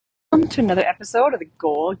Welcome to another episode of the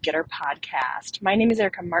Goal Getter podcast. My name is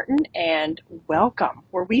Erica Martin, and welcome,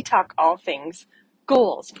 where we talk all things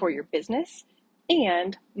goals for your business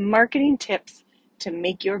and marketing tips to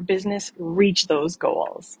make your business reach those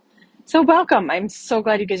goals. So welcome. I'm so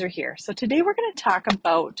glad you guys are here. So today we're going to talk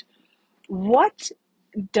about what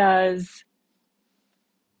is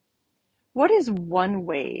one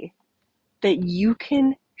way that you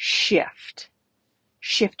can shift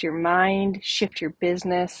your mind, shift your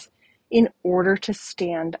business in order to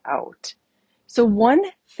stand out. So one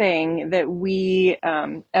thing that we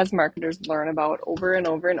as marketers learn about over and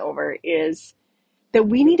over and over is that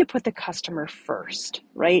we need to put the customer first,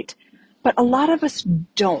 right? But a lot of us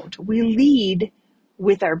don't. We lead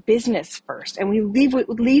with our business first, and we lead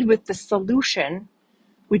with the solution,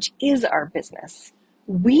 which is our business.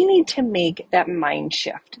 We need to make that mind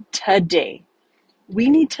shift today. We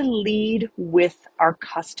need to lead with our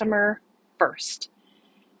customer first.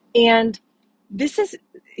 And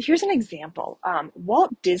here's an example.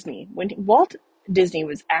 Walt Disney, when Walt Disney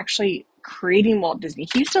was actually creating Walt Disney,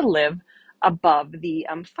 he used to live above the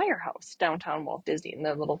firehouse downtown Walt Disney in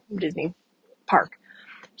the little Disney park.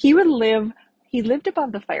 He lived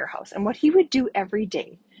above the firehouse, and what he would do every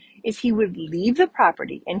day is he would leave the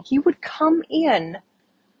property and he would come in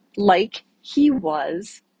like he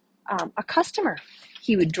was a customer.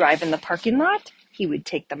 He would drive in the parking lot. He would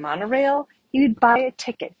take the monorail. He would buy a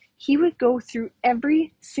ticket. He would go through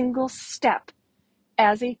every single step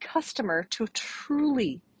as a customer to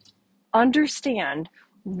truly understand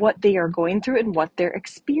what they are going through and what their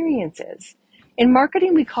experience is. In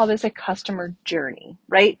marketing, we call this a customer journey,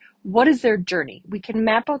 right? What is their journey? We can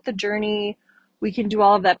map out the journey. We can do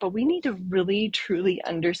all of that, but we need to really, truly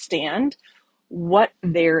understand what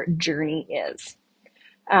their journey is.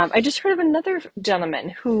 I just heard of another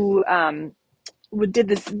gentleman who did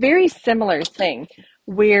this very similar thing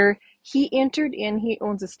where he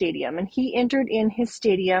owns a stadium, and he entered in his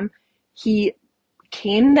stadium. He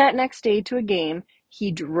came that next day to a game.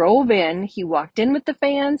 He drove in, he walked in with the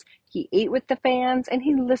fans, he ate with the fans, and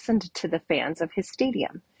he listened to the fans of his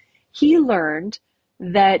stadium. He learned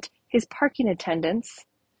that his parking attendants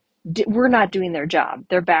were not doing their job.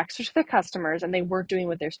 Their backs were to the customers, and they weren't doing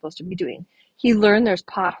what they're supposed to be doing. He learned there's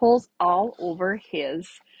potholes all over his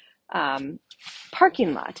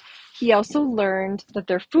parking lot. He also learned that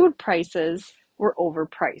their food prices were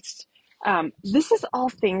overpriced. This is all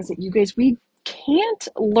things that we can't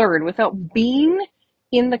learn without being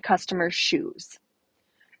in the customer's shoes.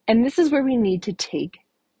 And this is where we need to take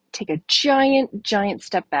a giant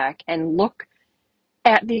step back and look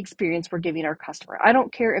at the experience we're giving our customer. I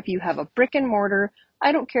don't care if you have a brick and mortar.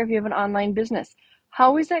 I don't care if you have an online business.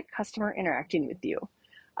 How is that customer interacting with you?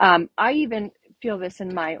 I even feel this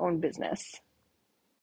in my own business.